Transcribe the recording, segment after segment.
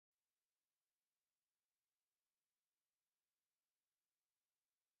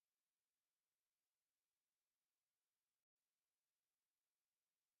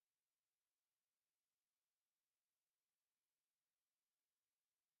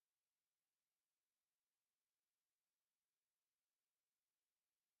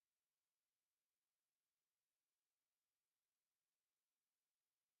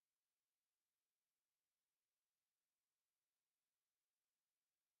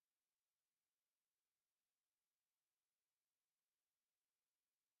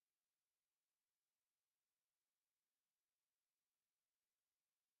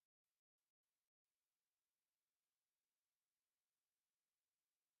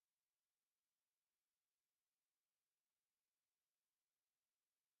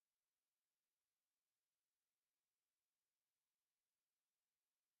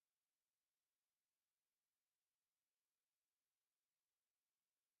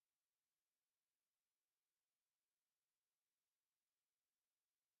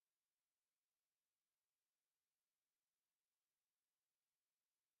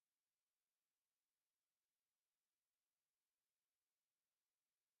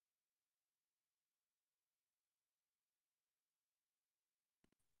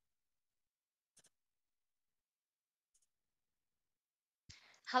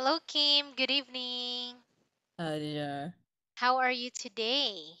Hello, Kim. Good evening. Dear. How are you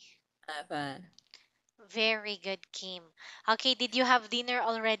today? I'm fine. Very good, Kim. Okay, did you have dinner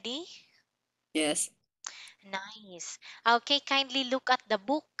already? Yes, Nice. Okay, kindly look at the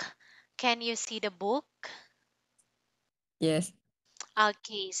book. Can you see the book? yes,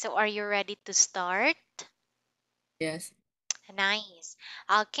 Okay, so are you ready to start? yes. Nice.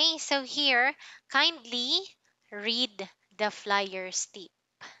 Okay, so here, kindly read the flyer's tip.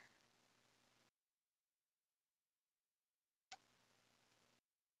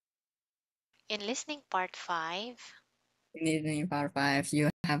 In listening part 5, In listening part 5, you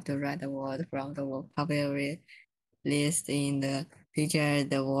have to write the word from the vocabulary list in the picture.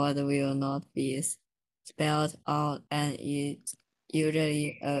 The word will not be spelled out and it's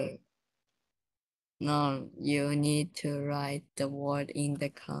usually a noun. You need to write the word in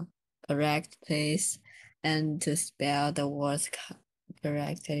the correct place and to spell the words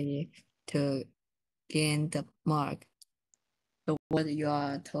correctly to gain the mark. The word you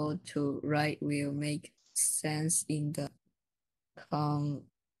are told to write will make sense in the context.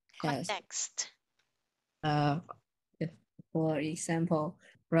 context. Uh, if- for example,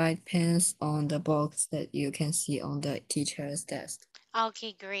 write pens on the box that you can see on the teacher's desk.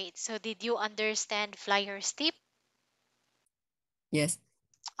 Okay, great. So did you understand flyer's tip? Yes.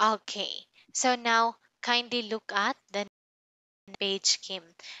 Okay, so now kindly look at the page, Kim.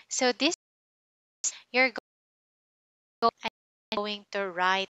 So this you're going to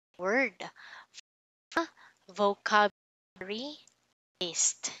write word vocabulary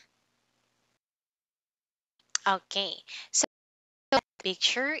list. Okay, so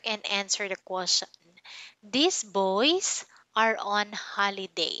picture and answer the question. These boys are on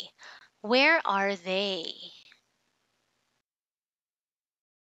holiday. Where are they?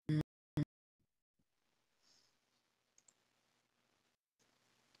 Mm,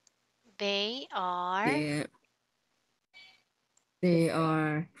 They are They they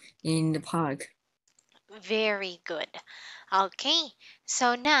are in the park. very good. Okay,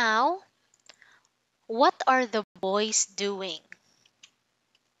 so now what are the boys doing?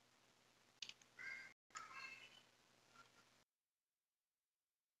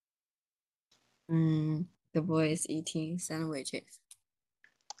 The boy is eating sandwiches.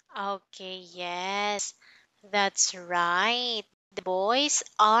 Okay, yes, that's right. The boys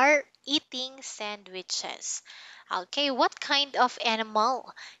are eating sandwiches. Okay, what kind of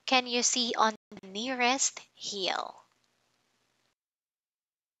animal can you see on the nearest hill?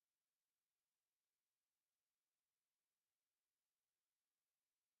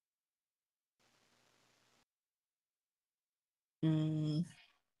 Mm,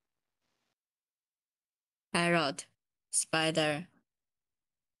 Parrot, spider,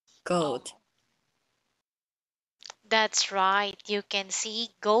 goat. Oh, that's right. You can see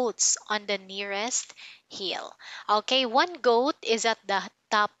goats on the nearest hill. Okay, one goat is at the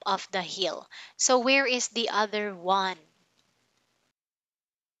top of the hill. So where is the other one?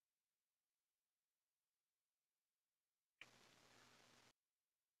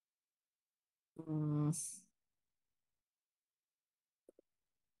 Mm,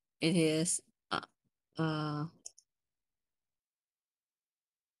 it is uh, uh,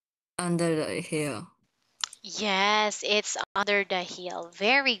 under the hill. Yes, it's under the hill.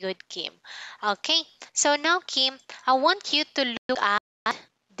 Very good, Kim. Okay, so now, Kim, I want you to look at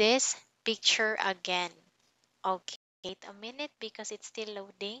this picture again. Okay, wait a minute because it's still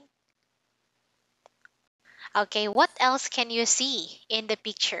loading. Okay, what else can you see in the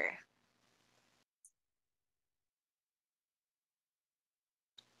picture?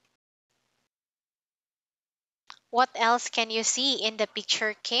 What else can you see in the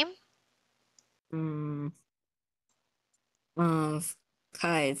picture, Kim? Mm, uh,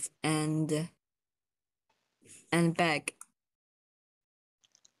 Kites and bag.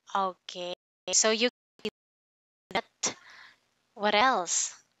 Okay, so you get what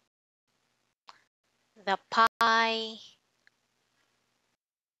else? The pie,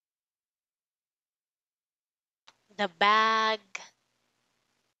 the bag.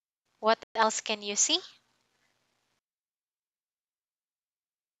 What else can you see?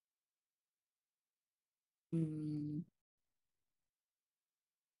 Mm,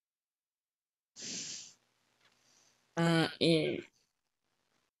 it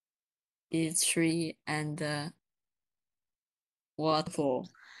is tree and waterfall.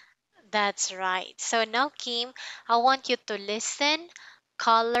 That's right. So now, Kim, I want you to listen,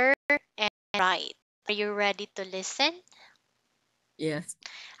 color, and write. Are you ready to listen? Yes.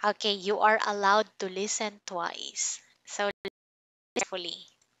 Okay, you are allowed to listen twice. So listen carefully.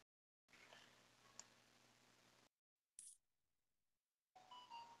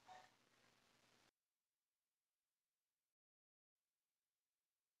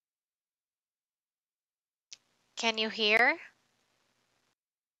 Can you hear?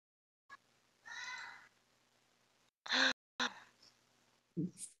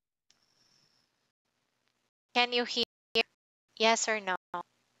 Can you hear? Yes or no?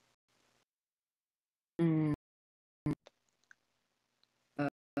 Mm,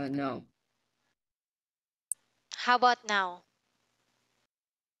 no. How about now?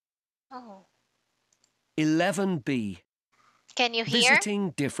 Oh. 11B. Can you hear?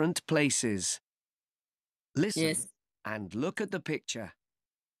 Visiting different places. Listen Yes. and look at the picture.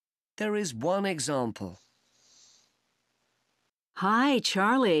 There is one example. Hi,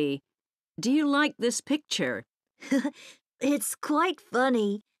 Charlie. Do you like this picture? It's quite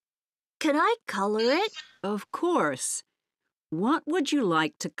funny. Can I color it? Of course. What would you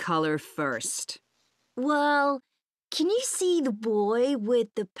like to color first? Well, can you see the boy with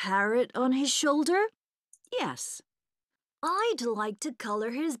the parrot on his shoulder? Yes. I'd like to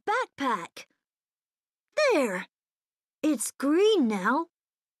color his backpack. There! It's green now.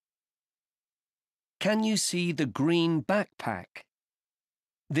 Can you see the green backpack?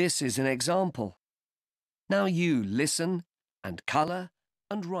 This is an example. Now you listen and colour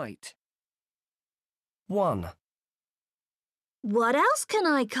and write. 1. What else can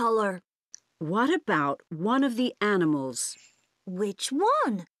I color? What about one of the animals? Which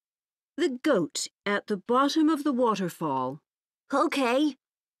one? The goat at the bottom of the waterfall. Okay.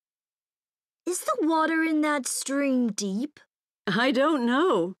 Is the water in that stream deep? I don't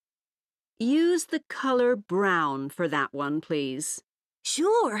know. Use the color brown for that one, please.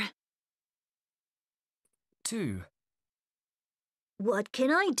 Sure. 2. What can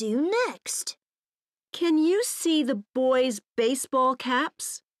I do next? Can you see the boys' baseball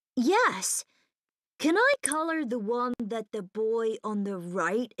caps? Yes. Can I color the one that the boy on the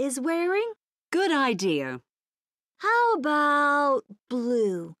right is wearing? Good idea. How about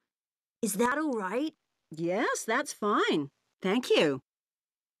blue? Is that all right? Yes, that's fine. Thank you.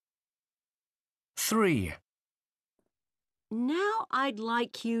 3. Now I'd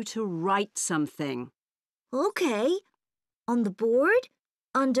like you to write something. Okay. On the board?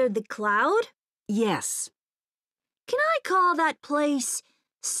 Under the cloud? Yes. Can I call that place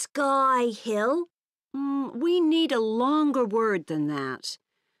Sky Hill? We need a longer word than that.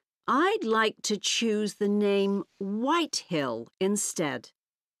 I'd like to choose the name White Hill instead.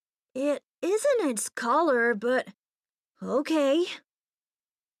 It isn't its color, but okay.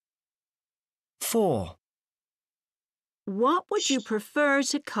 4. What would you prefer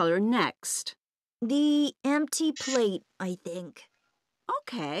to color next? The empty plate, I think.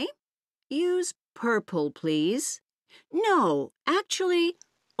 Okay. Use purple, please. No, actually,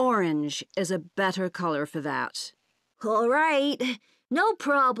 orange is a better color for that. All right. No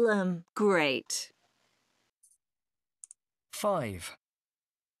problem. Great. 5.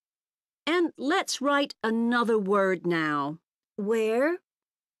 And let's write another word now. Where?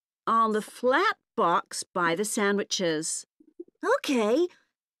 On the flat box by the sandwiches. Okay.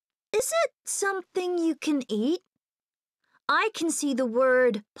 Is it something you can eat? I can see the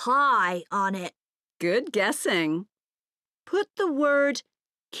word pie on it. Good guessing. Put the word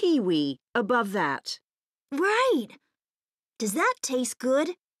kiwi above that. Right. Does that taste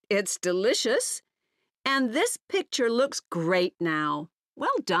good? It's delicious. And this picture looks great now.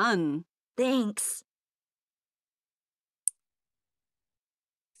 Well done. Thanks.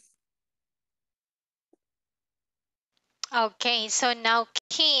 Okay, so now,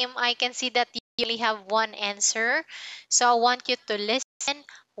 Kim, I can see that you only have one answer. So I want you to listen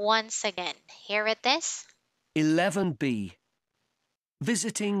once again. Here it is. 11B.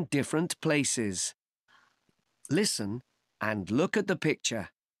 Visiting different places. Listen and look at the picture.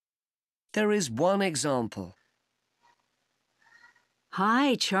 There is one example.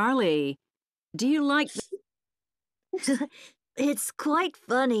 Hi, Charlie. Do you like It's quite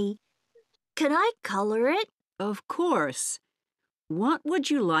funny. Can I color it? Of course. What would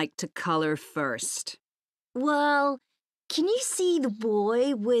you like to color first? Well, can you see the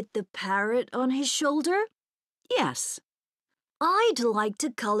boy with the parrot on his shoulder? Yes. I'd like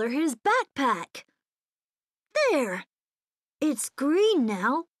to color his backpack. There! It's green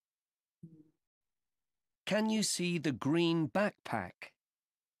now. Can you see the green backpack?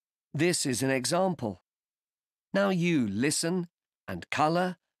 This is an example. Now you listen and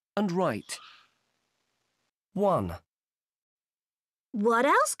colour and write. 1. What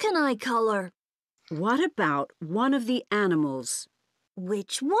else can I color? What about one of the animals?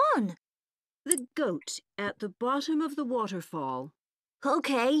 Which one? The goat at the bottom of the waterfall.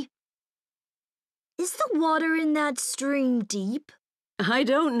 Okay. Is the water in that stream deep? I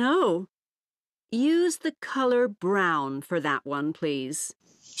don't know. Use the color brown for that one, please.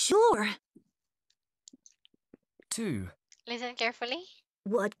 Sure. 2. Listen carefully.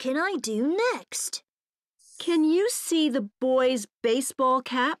 What can I do next? Can you see the boys' baseball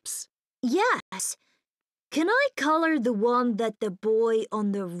caps? Yes. Can I color the one that the boy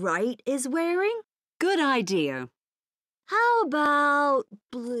on the right is wearing? Good idea. How about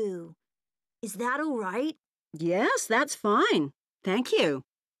blue? Is that all right? Yes, that's fine. Thank you.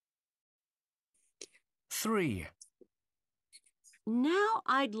 3. Now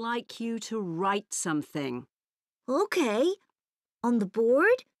I'd like you to write something. Okay. On the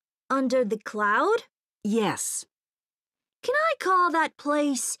board? Under the cloud? Yes. Can I call that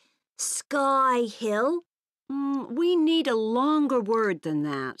place Sky Hill? We need a longer word than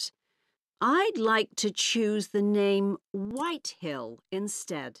that. I'd like to choose the name White Hill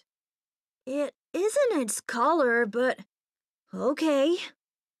instead. It isn't its color, but okay.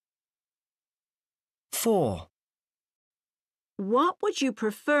 4. What would you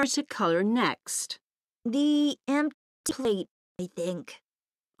prefer to color next? The empty plate, I think.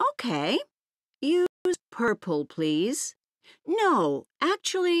 Okay. Use purple, please. No,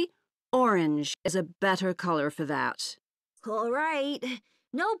 actually, orange is a better color for that. All right.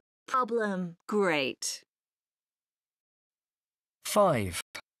 No problem. Great. 5.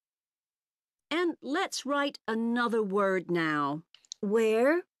 And let's write another word now.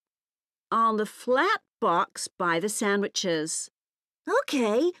 Where? On the flat box by the sandwiches.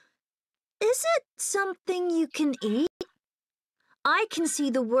 Okay. Is it something you can eat? I can see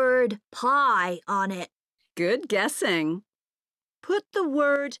the word pie on it. Good guessing. Put the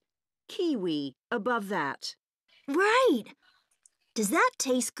word kiwi above that. Right. Does that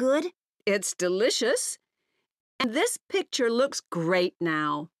taste good? It's delicious. And this picture looks great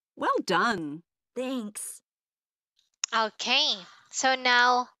now. Well done. Thanks. Okay, so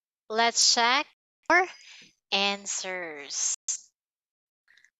now let's check our answers.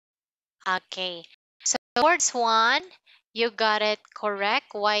 Okay, so towards one, you got it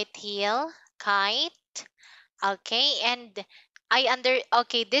correct. White heel, kite. Okay, and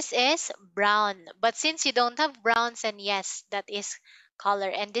okay, this is brown. But since you don't have browns, and yes, that is color.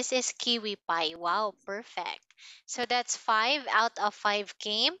 And this is kiwi pie. Wow, perfect. So that's 5 out of 5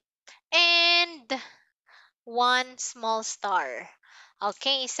 came. And one small star.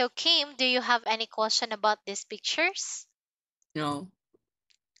 Okay, so Kim, do you have any question about these pictures? No,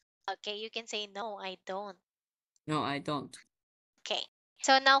 Okay, you can say no, I don't. no, I don't. Okay,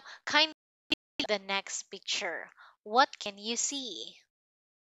 so now kindly the next picture. What can you see?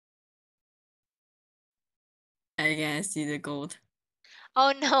 I can see the goat.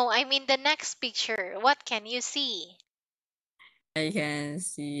 Oh no, I mean the next picture. What can you see? I can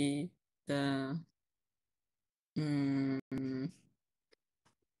see the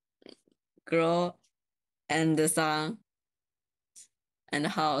girl and the sun and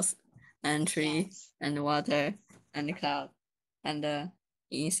house and tree Yes. and water and cloud and the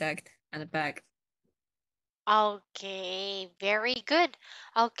insect and bag. Okay, very good.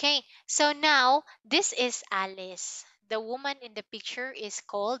 Okay, so now this is Alice. The woman in the picture is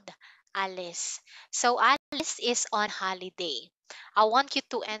called Alice. So Alice is on holiday. I want you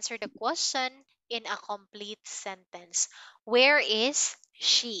to answer the question in a complete sentence. Where is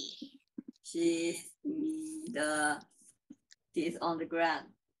she? She's on the ground.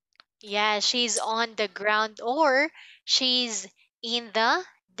 Yeah, she's on the ground or she's in the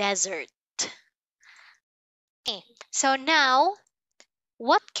desert. Okay, so now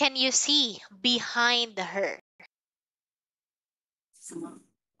what can you see behind her? 什么？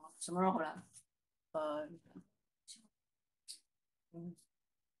什么了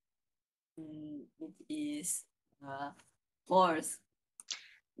？it is a horse.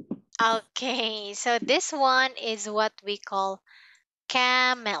 Okay, so this one is what we call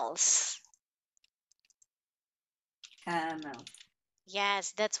camels. Camel.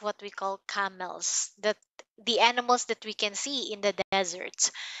 Yes, that's what we call camels. The animals that we can see in the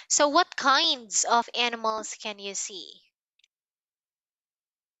deserts. So what kinds of animals can you see?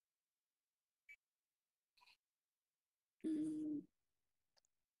 Mm,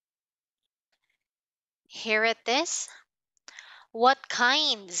 Here it is. What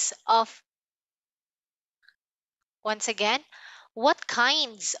kinds of Once again, what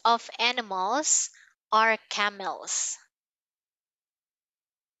kinds of animals are camels?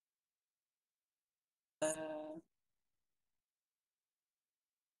 uh,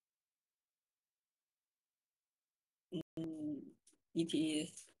 it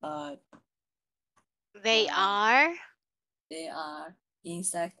is They uh, are they are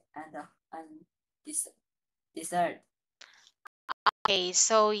insect and this dessert. okay,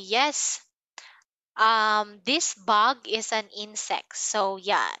 so yes, this bug is an insect. So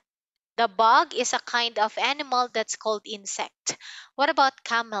yeah, The bug is a kind of animal that's called insect. What about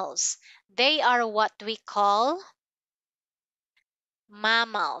camels? They are what we call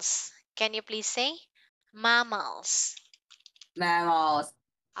mammals. Can you please say mammals? Mammals.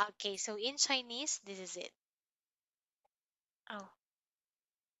 Okay, so in Chinese, this is it. Oh,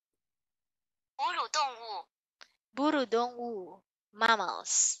 哺乳动物 burudongwu,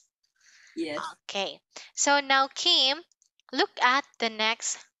 mammals. Yes. Okay, so now Kim, look at the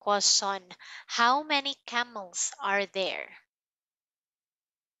next question. How many camels are there?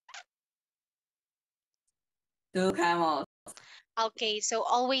 2 camels. Okay, so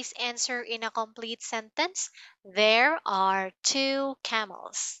always answer in a complete sentence. There are 2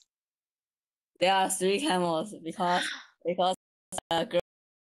 camels. There are 3 camels because girl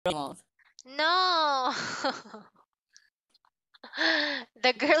camels. No!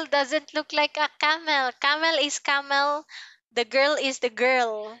 The girl doesn't look like a camel. Camel is camel. The girl is the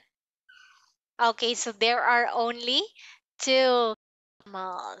girl. Okay, so there are only 2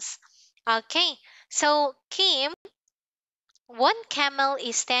 camels. Okay, so Kim, one camel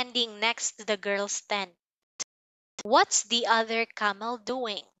is standing next to the girl's tent. What's the other camel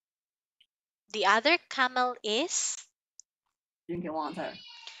doing? The other camel is. Drinking water.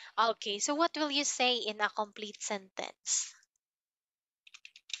 Okay, so what will you say in a complete sentence?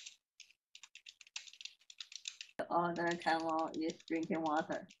 The other camel is drinking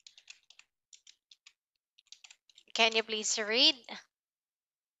water. Can you please read?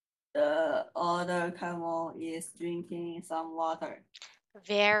 The other camel is drinking some water.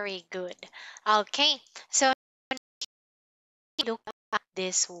 Very good. Okay, so look at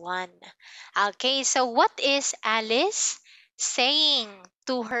this one. Okay, so what is Alice saying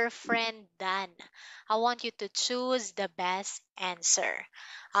to her friend Dan? I want you to choose the best answer.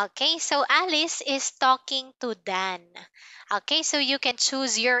 Okay, so Alice is talking to Dan. Okay, so you can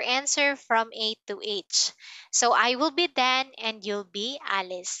choose your answer from A to H. So I will be Dan and you'll be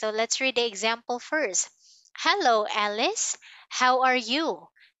Alice. So let's read the example first. Hello, Alice. How are you?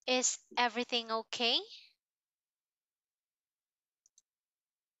 Is everything okay?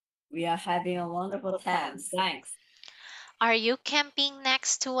 We are having a wonderful time. Thanks. Are you camping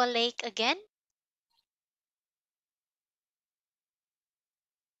next to a lake again?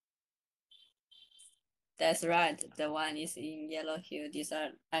 That's right. The one is in Yellow Hill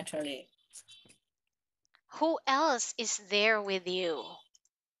Desert, actually. Who else is there with you?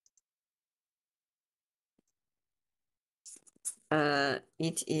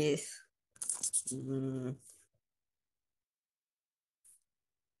 It is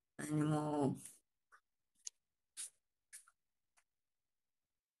animal.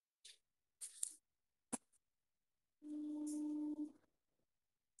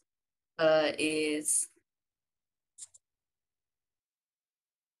 Is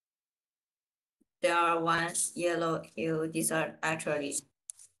there are one Yellow Hill Desert, actually.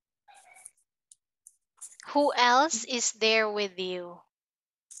 Who else is there with you?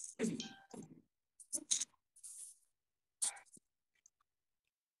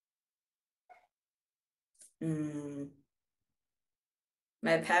 Mm,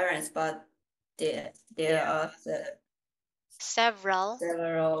 my parents, but there are Several.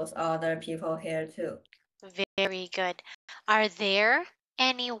 several other people here too. Very good. Are there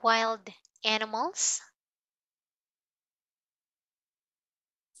any wild animals?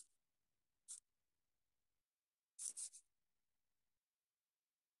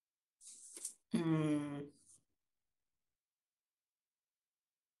 Mm,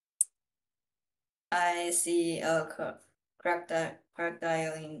 I see a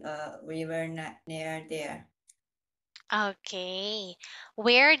crocodile in a river near there. Okay.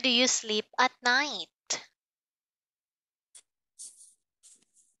 Where do you sleep at night?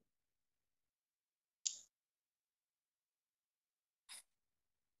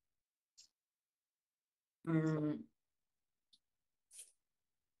 Mm,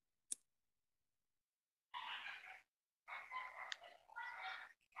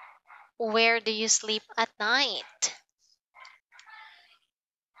 Where do you sleep at night?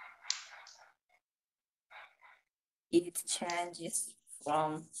 it changes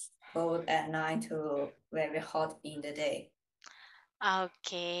from cold at night to very hot in the day.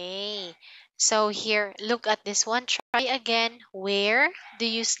 Okay. So here, look at this one. Try again. Where do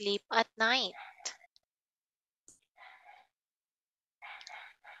you sleep at night?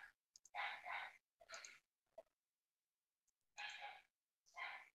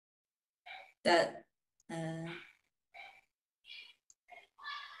 That uh,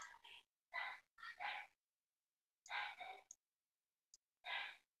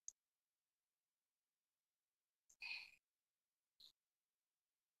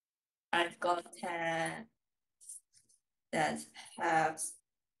 I've got 10 that have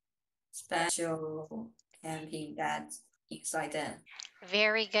special camping beds inside them.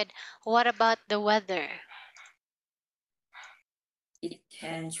 Very good. What about the weather? It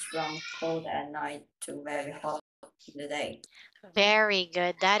changes from cold at night to very hot in the day. Very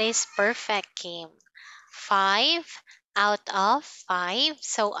good. That is perfect, Kim. 5 out of 5.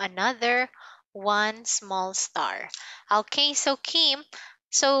 So another one small star. Okay, so Kim,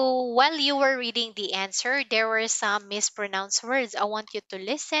 so while you were reading the answer, there were some mispronounced words. I want you to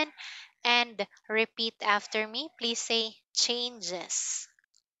listen and repeat after me. Please say changes.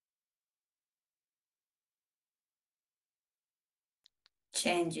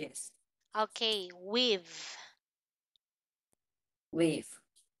 Changes Okay, with. with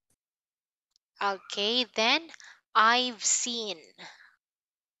Okay, then I've seen.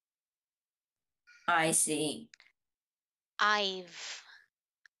 I see, I've.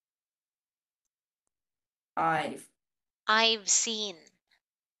 I've I've seen.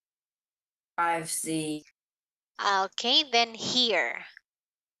 I've seen Okay, then here.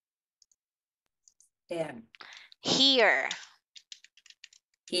 them Here.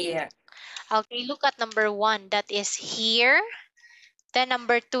 here, Okay, look at number one. That is here. Then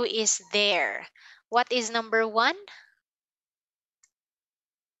number two is there. What is number one?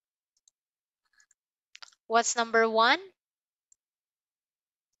 What's number one?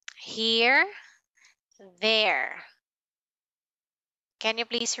 Here, there. Can you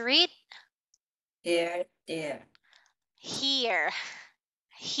please read? here, there, Here,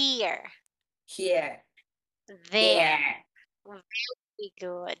 here, here, there. there. Very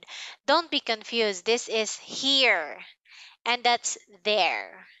good. Don't be confused. This is here and that's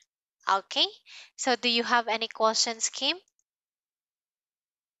there. Okay? So do you have any questions, Kim?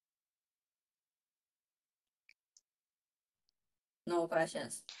 No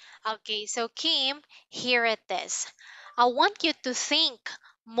questions. Okay, so Kim, here it is. I want you to think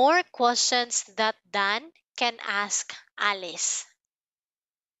more questions that Dan can ask Alice.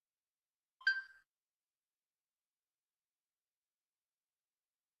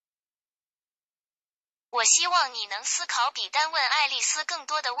 我希望你能思考比单问爱丽丝更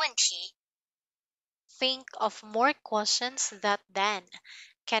多的问题。Think of more questions that Dan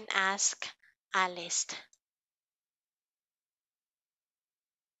can ask Alice.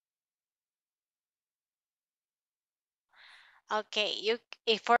 Okay,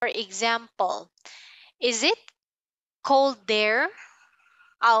 for example, is it cold there?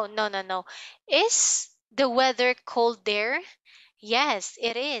 Oh, no, no, no. Is the weather cold there? Yes,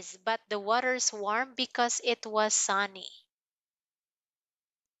 it is, but the water's warm because it was sunny.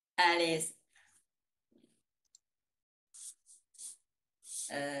 Alice,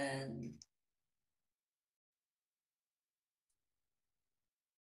 um,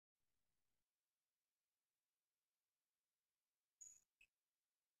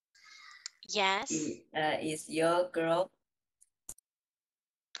 Yes. is your girl?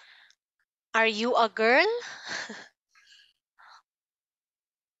 Are you a girl?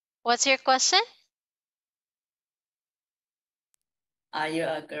 What's your question? Are you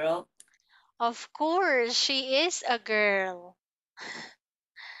a girl? Of course, she is a girl.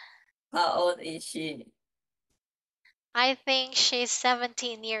 How old is she? I think she's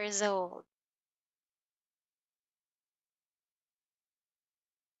 17 years old.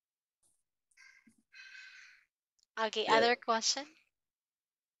 Okay, Do, other question?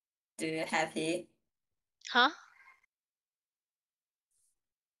 do you happy? Huh?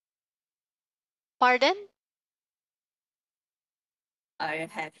 Pardon? Are you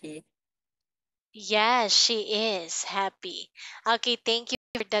happy? Yes, she is happy. Okay, thank you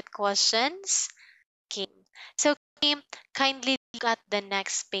for that questions, Kim. So, Kim, kindly look at the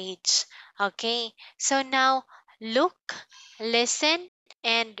next page. Okay, so now look, listen,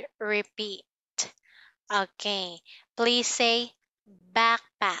 and repeat. Okay, please say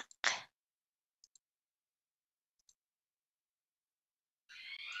backpack,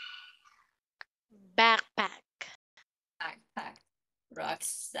 backpack. Backpack,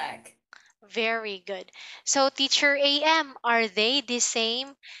 rucksack. Very good. So, teacher AM, are they the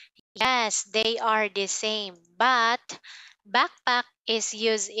same? Yes, they are the same, but backpack is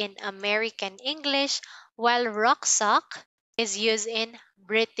used in American English while rucksack is used in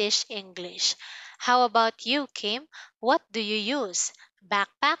British English. How about you, Kim? What do you use?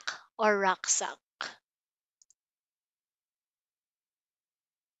 Backpack or rucksack?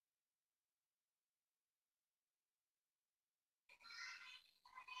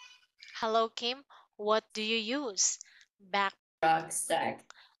 Hello, Kim. What do you use? Back Rucksack.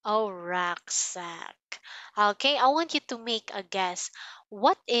 Oh, rucksack. Okay, I want you to make a guess.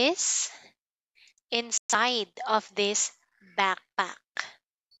 What is inside of this backpack?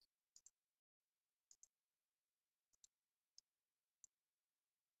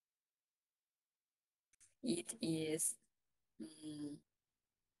 It is mm,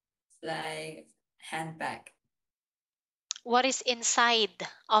 like handbag. What is inside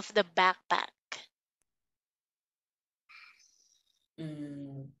of the backpack?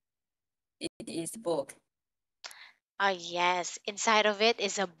 Mm, it is book. Ah, yes, inside of it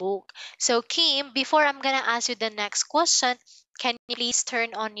is a book. So, Kim, before I'm gonna ask you the next question, can you please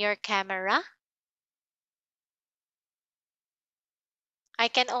turn on your camera? I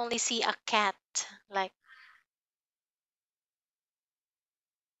can only see a cat. Like,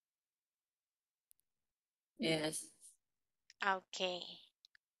 Yes. okay.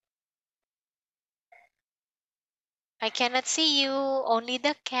 I cannot see you, only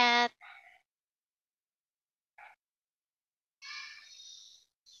the cat.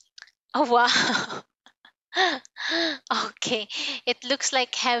 Oh, wow. Okay, it looks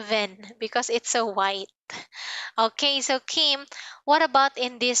like heaven because it's so white. Okay, so Kim, what about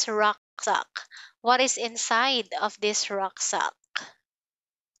in this rucksack? What is inside of this rucksack?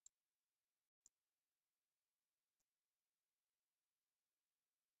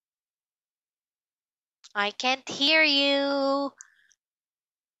 I can't hear you.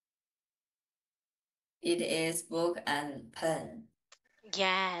 It is book and pen.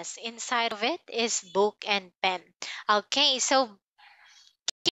 Yes, inside of it is book and pen. Okay, so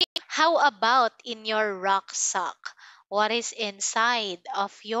how about in your rucksack? What is inside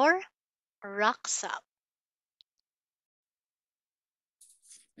of your rucksack?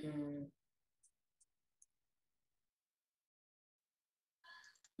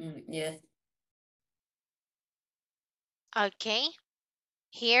 Mm, yes. Okay,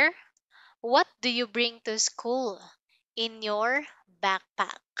 here, what do you bring to school in your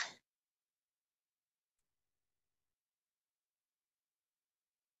backpack?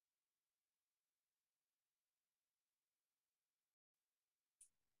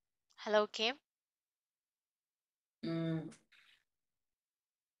 Hello, Kim. Mm,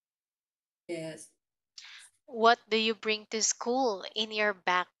 yes. What do you bring to school in your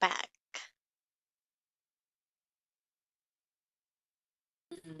backpack?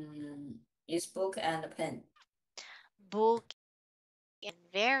 It's book and pen. Book and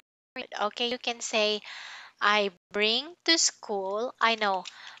very good. Okay, you can say, I bring to school. I know.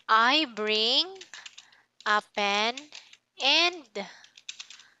 I bring a pen and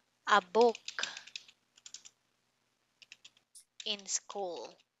a book in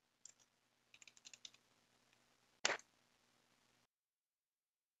school.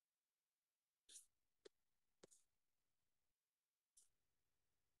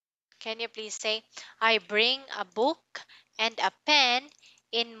 Can you please say, I bring a book and a pen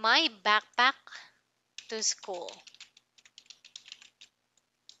in my backpack to school?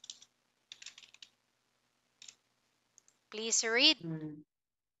 Please read. Mm,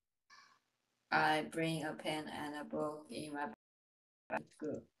 I bring a pen and a book in my bag.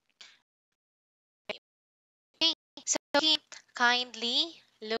 Good. Okay, so kindly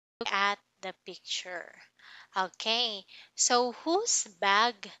look at the picture. Okay, so whose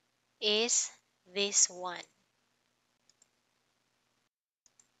bag is this one?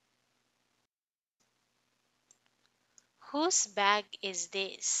 Whose bag is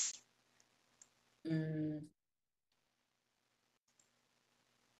this? Mm,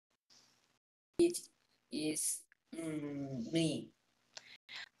 it is me.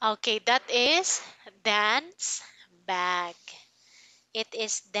 Okay, that is Dan's bag. It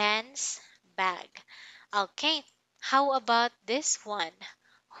is Dan's bag. Okay, how about this one?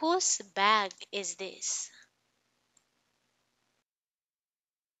 Whose bag is this?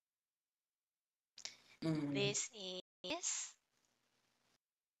 Mm, This is.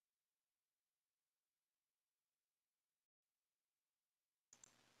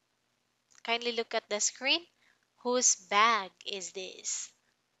 Kindly look at the screen. Whose bag is this?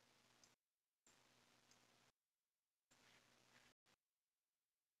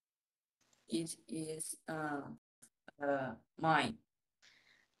 it is mine.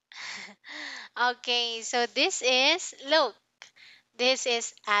 Okay, so this is, look, this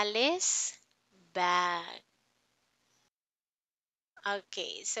is Alice's bag.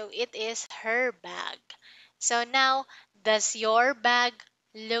 Okay, so it is her bag. So now, does your bag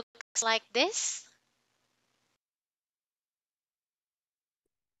looks like this?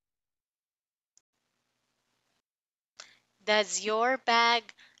 Does your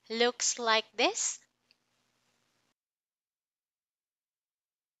bag looks like this?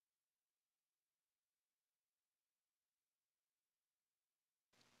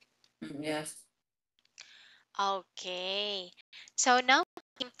 Yes. Okay. So now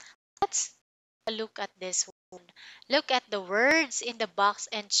let's look at this one. Look at the words in the box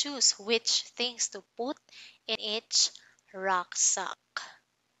and choose which things to put in each rucksack.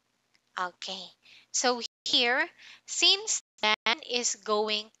 Okay. So here, since Dan is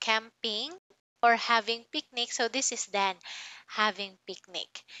going camping or having picnic, so this is Dan having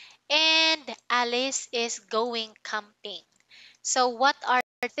picnic. And Alice is going camping. So what are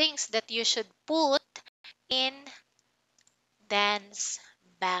things that you should put in Dan's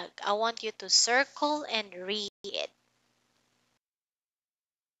bag? I want you to circle and read it.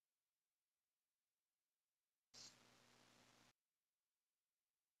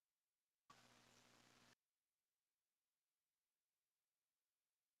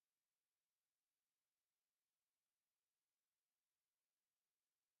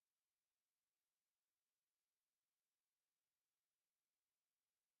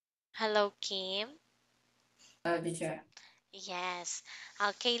 Hello, Kim. Teacher. Yes.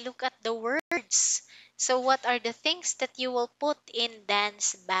 Okay, look at the words. So what are the things that you will put in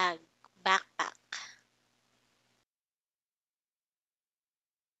Dan's backpack?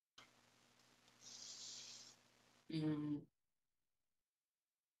 Mm,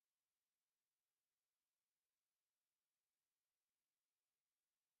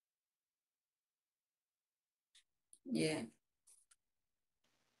 yeah.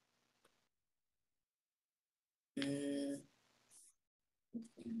 Mm,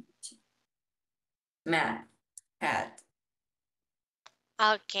 map. Hat.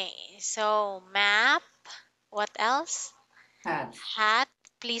 Okay, so map. What else? Hat. Hat.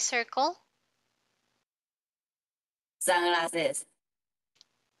 Please circle. Sunglasses.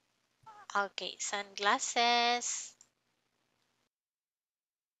 Okay, sunglasses.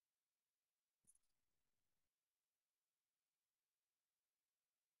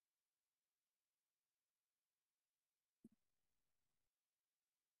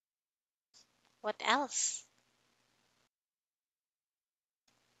 What else?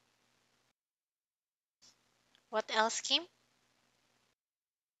 What else, Kim?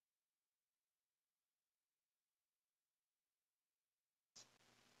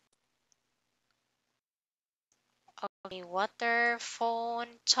 Okay, water,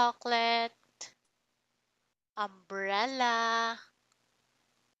 phone, chocolate, umbrella.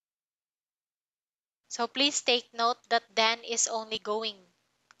 So please take note that Dan is only going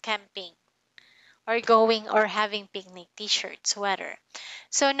camping or going or having picnic t-shirt, sweater.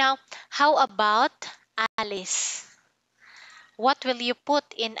 So now, how about Alice? What will you put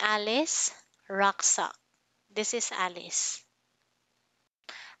in Alice rucksack? This is Alice.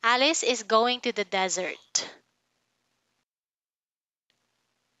 Alice is going to the desert.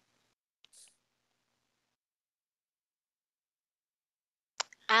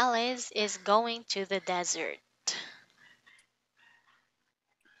 Alice is going to the desert.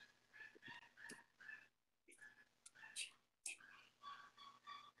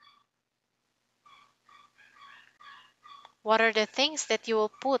 What are the things that you will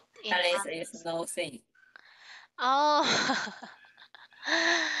put in Alice is Alice? nothing. Oh,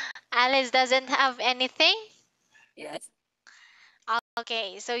 Alice doesn't have anything? Yes.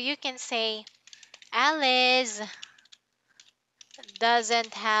 Okay, so you can say Alice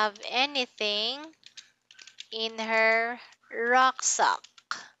doesn't have anything in her rucksack.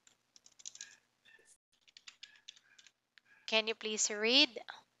 Can you please read?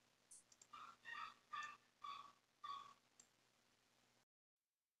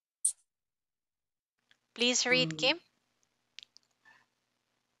 Please read, Mm. Kim.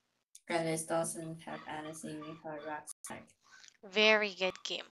 Alice doesn't have anything in her rucksack. Very good,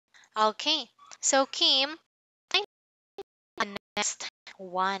 Kim. Okay, so Kim, the next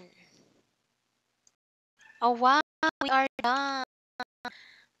one. Oh, wow, we are done.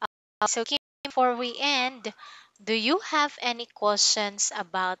 So, Kim, before we end, do you have any questions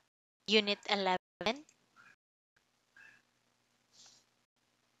about Unit 11?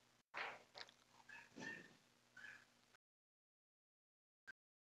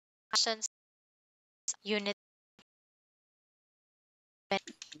 Questions, Unit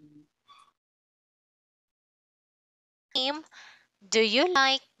 11. Mm. Kim, do you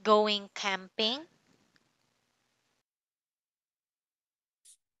like going camping?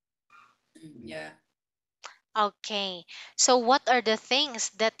 Yeah. Okay, so what are the things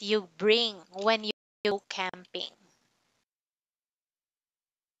that you bring when you go camping?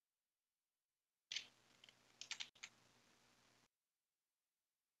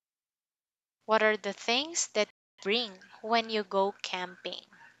 What are the things that you bring when you go camping?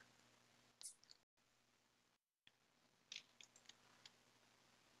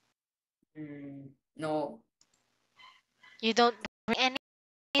 No. You don't bring any?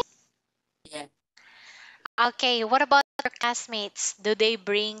 Yeah. Okay, what about your classmates? Do they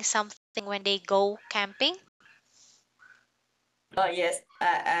bring something when they go camping? Oh yes.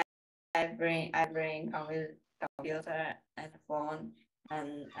 I bring computer and phone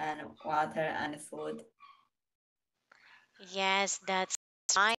and water and food. Yes, that's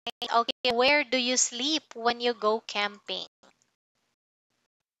fine. Okay, where do you sleep when you go camping?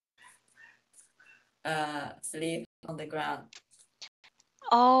 Sleep on the ground.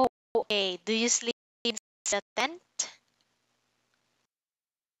 Oh, okay. Do you sleep in a tent?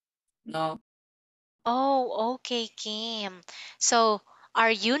 No. Oh, okay, Kim. So,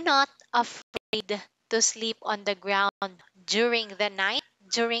 are you not afraid to sleep on the ground during the night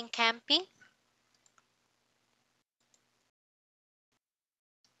during camping?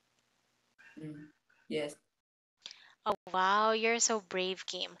 Yes. Oh, wow, you're so brave,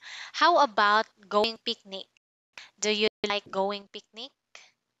 Kim. How about going picnic? Do you like going picnic?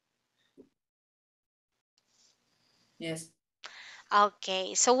 Yes.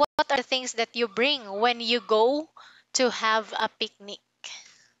 Okay, so what are the things that you bring when you go to have a picnic?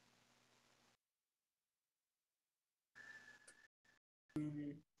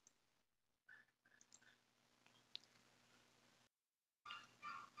 Mm,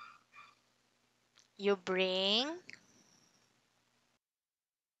 You bring,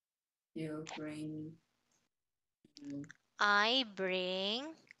 you bring. mm, I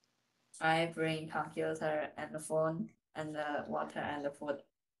bring. I bring computer and the phone and the water and the food.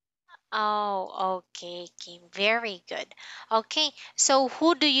 Oh, okay, Kim. Very good. Okay, so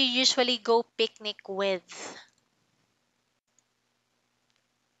who do you usually go picnic with?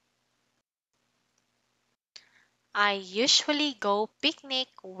 I usually go picnic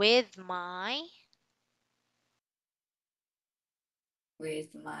with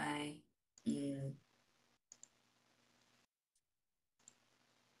With my mm,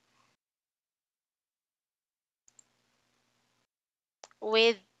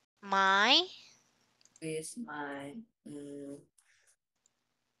 with my with my mm,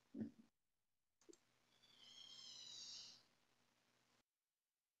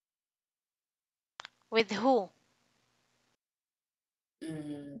 with who?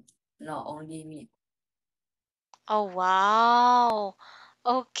 not only me. Oh, wow.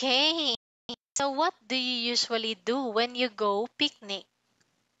 Okay. So what do you usually do when you go picnic?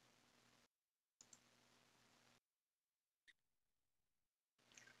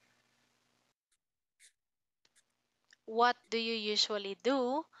 What do you usually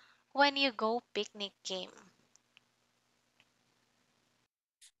do when you go picnic, Kim?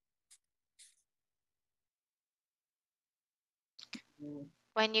 Mm,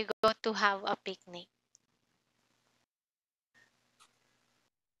 When you go to have a picnic?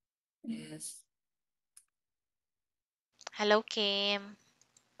 yes. Hello, Kim.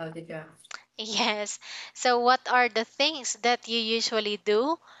 How did you? Yes. So what are the things that you usually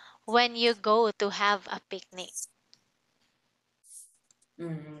do when you go to have a picnic?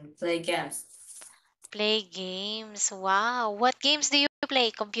 Play games. Play games. Wow. What games do you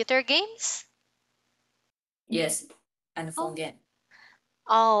play? Computer games? Yes. And phone Oh. game.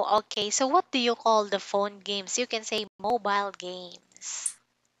 Oh, okay. So what do you call the phone games? You can say mobile games.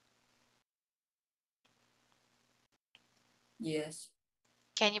 Yes.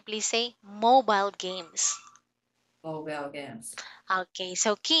 Can you please say mobile games? Mobile games. Okay.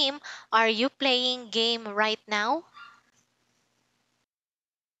 So Kim, are you playing game right now?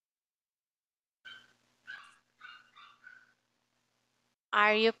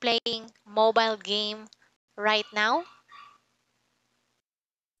 Are you playing mobile game right now?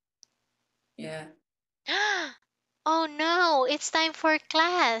 Yeah. Oh no, it's time for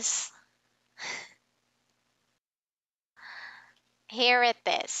class. Here it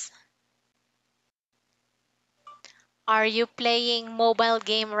is. Are you playing mobile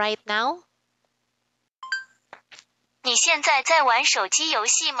game right now? 你现在在玩手机游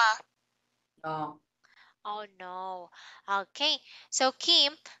戏吗？ No. Oh no. Okay. So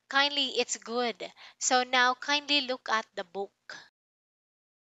Kim, kindly it's good. So now kindly look at the book.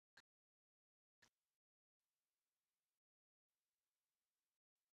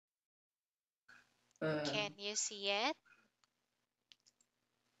 Can Um, you see it?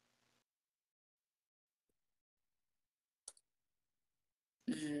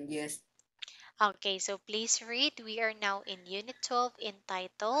 yes. Okay, so please read. We are now in Unit 12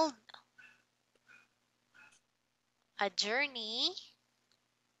 entitled A Journey.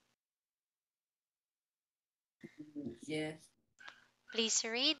 Yes. Please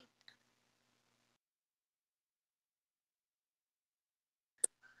read.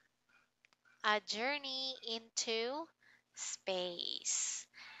 A journey into space.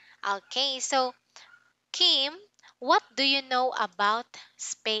 Okay, so Kim, what do you know about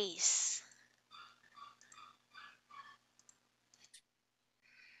space?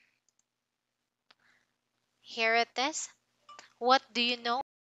 Here it is. What do you know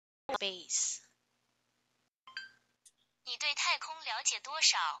about space? 你对太空了解多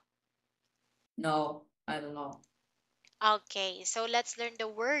少？ No, I don't know. Okay, so let's learn the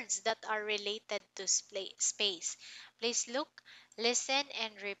words that are related to space. Please look, listen,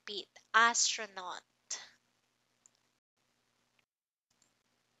 and repeat. Astronaut,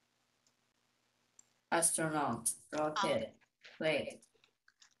 Astronaut, uh, rocket, plane,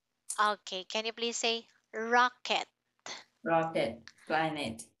 okay, can you please say rocket, rocket,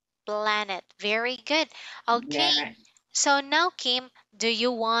 planet, planet? Very good. Okay, yeah, so now, Kim, do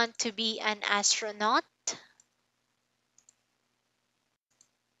you want to be an astronaut?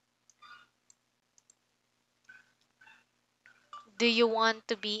 Do you want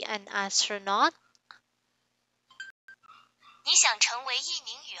to be an astronaut? 你想成为一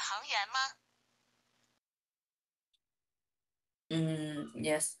名宇航员吗？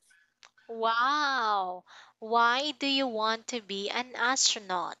 yes. Wow. Why do you want to be an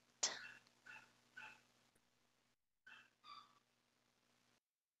astronaut?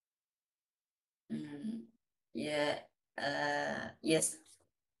 Yeah, yes.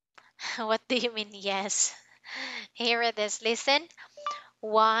 What do you mean, yes? Here it is. Listen.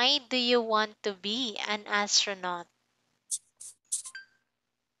 Why do you want to be an astronaut?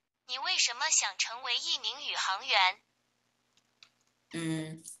 你为什么想成为一名宇航员？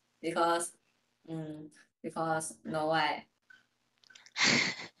 Because, mm, because no way.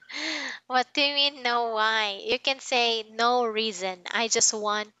 What do you mean, no why? You can say no reason. I just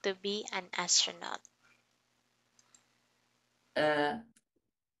want to be an astronaut. Uh,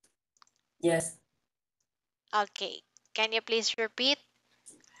 yes, Okay. Can you please repeat?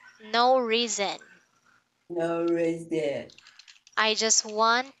 No reason. no reason. I just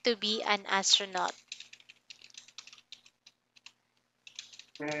want to be an astronaut.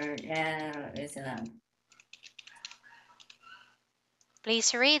 Yeah, reason.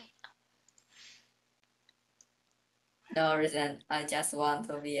 Please read. No reason. I just want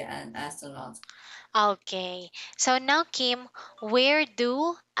to be an astronaut. Okay. So now, Kim, where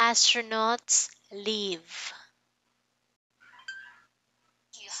do astronauts live?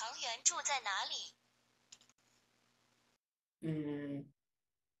 宇航员住在哪里？ Mm,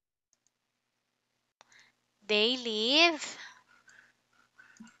 They live.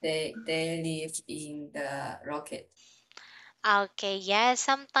 they live in the rocket. Okay, yes,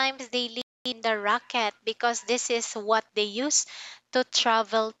 sometimes they live in the rocket because this is what they use to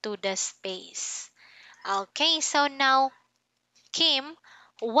travel to the space. Okay, so now, Kim,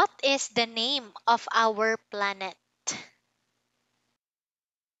 what is the name of our planet?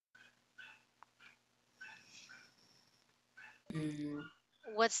 Mm,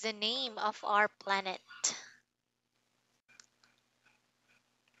 What's the name of our planet?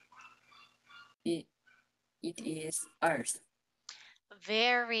 it, it is Earth.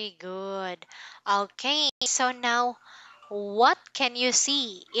 Very good. Okay, so now, what can you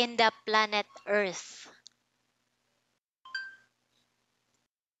see in the planet Earth?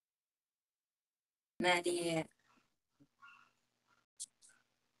 Many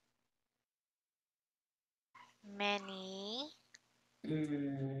Many.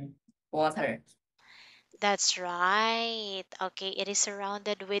 water. That's right. Okay, it is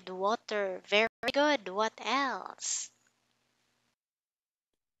surrounded with water. Very good. What else?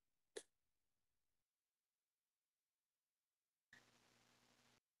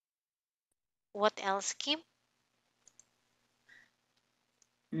 What else, Kim?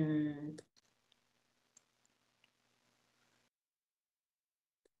 Mm,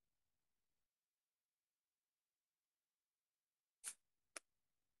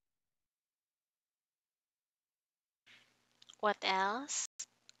 What else?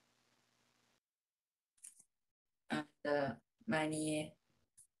 and many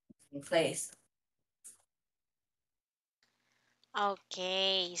place.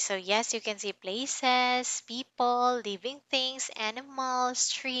 Okay, so yes, you can see places, people, living things, animals,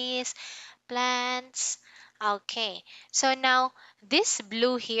 trees, plants. Okay, so now this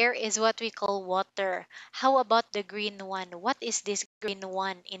blue here is what we call water. How about the green one? What is this green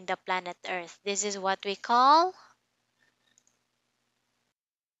one in the planet Earth? This is what we call.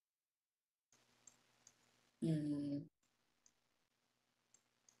 Mm,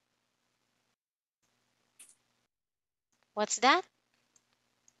 What's that?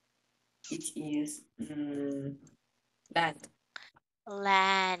 it is land.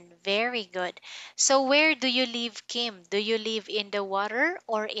 Land. Very good. So where do you live, Kim? Do you live in the water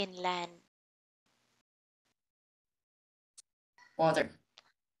or in land? Water.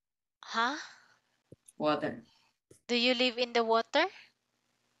 Huh? Water. Do you live in the water?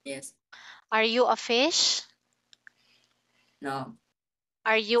 Yes. Are you a fish? No.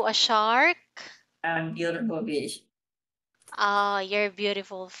 Are you a shark? I'm beautiful fish. Oh, you're a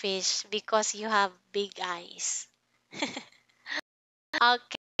beautiful fish because you have big eyes.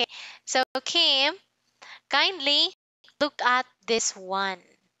 Okay. So, Kim, kindly look at this one.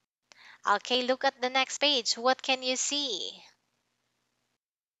 Okay, look at the next page. What can you see?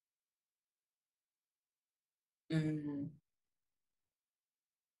 Mm,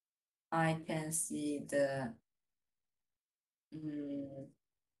 I can see the mm,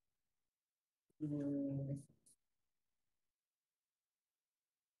 mm,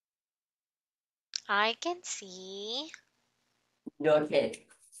 I can see. rocket.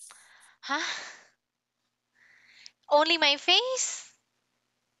 Huh? Only my face?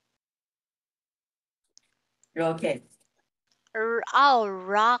 Rocket. Oh,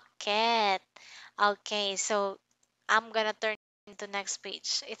 rocket. Okay, so I'm gonna turn to next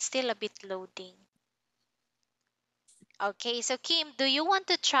page. It's still a bit loading. Okay, so Kim, do you want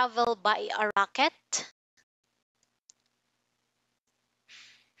to travel by a rocket?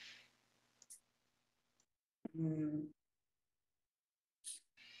 Mm,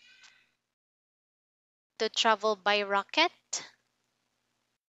 To travel by rocket?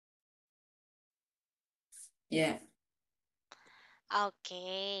 yeah.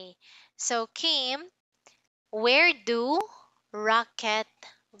 Okay. So Kim, where do rocket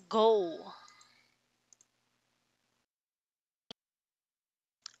go?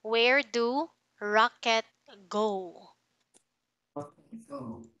 Where do rocket go? Okay,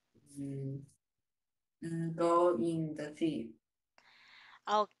 go. Go in the sea.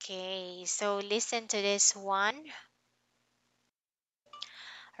 Okay, so listen to this one.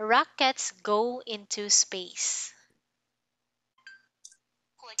 Rockets go into space.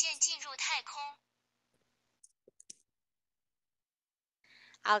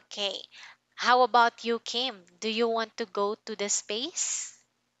 Okay. How about you, Kim? Do you want to go to the space?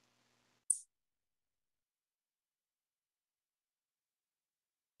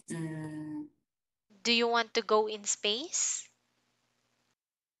 Mm, Do you want to go in space?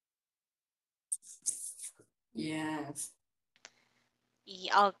 yes.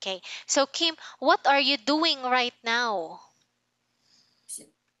 Okay. So, Kim, what are you doing right now?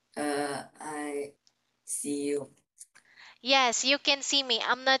 I see you. Yes, you can see me.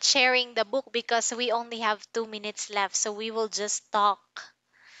 I'm not sharing the book because we only have 2 minutes left, so we will just talk.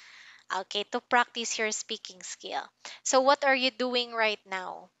 Okay, to practice your speaking skill. So, what are you doing right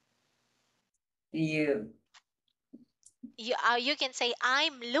now? See you. You can say,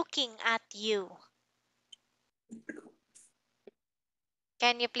 I'm looking at you.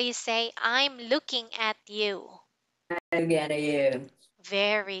 Can you please say, I'm looking at you? I get you.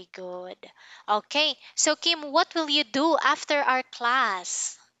 Very good. Okay, so Kim, what will you do after our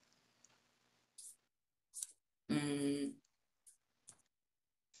class? Mm,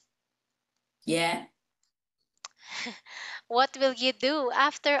 yeah. What will you do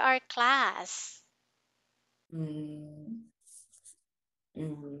after our class? Mm,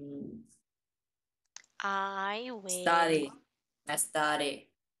 mm, I will. study. I study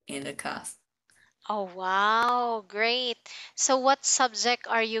in the class. Oh, wow, great. So, what subject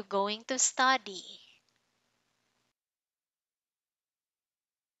are you going to study?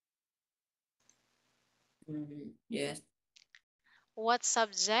 Yes. What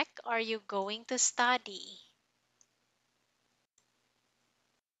subject are you going to study?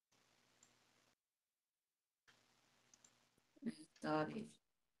 Study.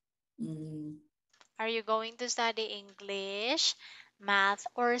 Mm, Are you going to study English, math,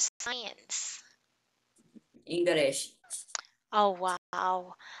 or science? English. Oh,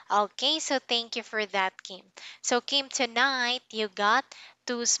 wow. Okay, so thank you for that, Kim. So, Kim, tonight you got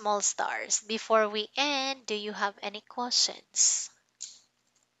two small stars. Before we end, do you have any questions?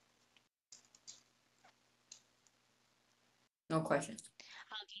 No question.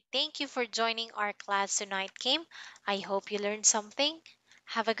 Okay, thank you for joining our class tonight, Kim. I hope you learned something.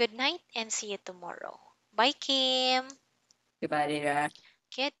 Have a good night and see you tomorrow. Bye, Kim. Goodbye, Dira.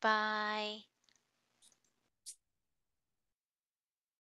 Goodbye.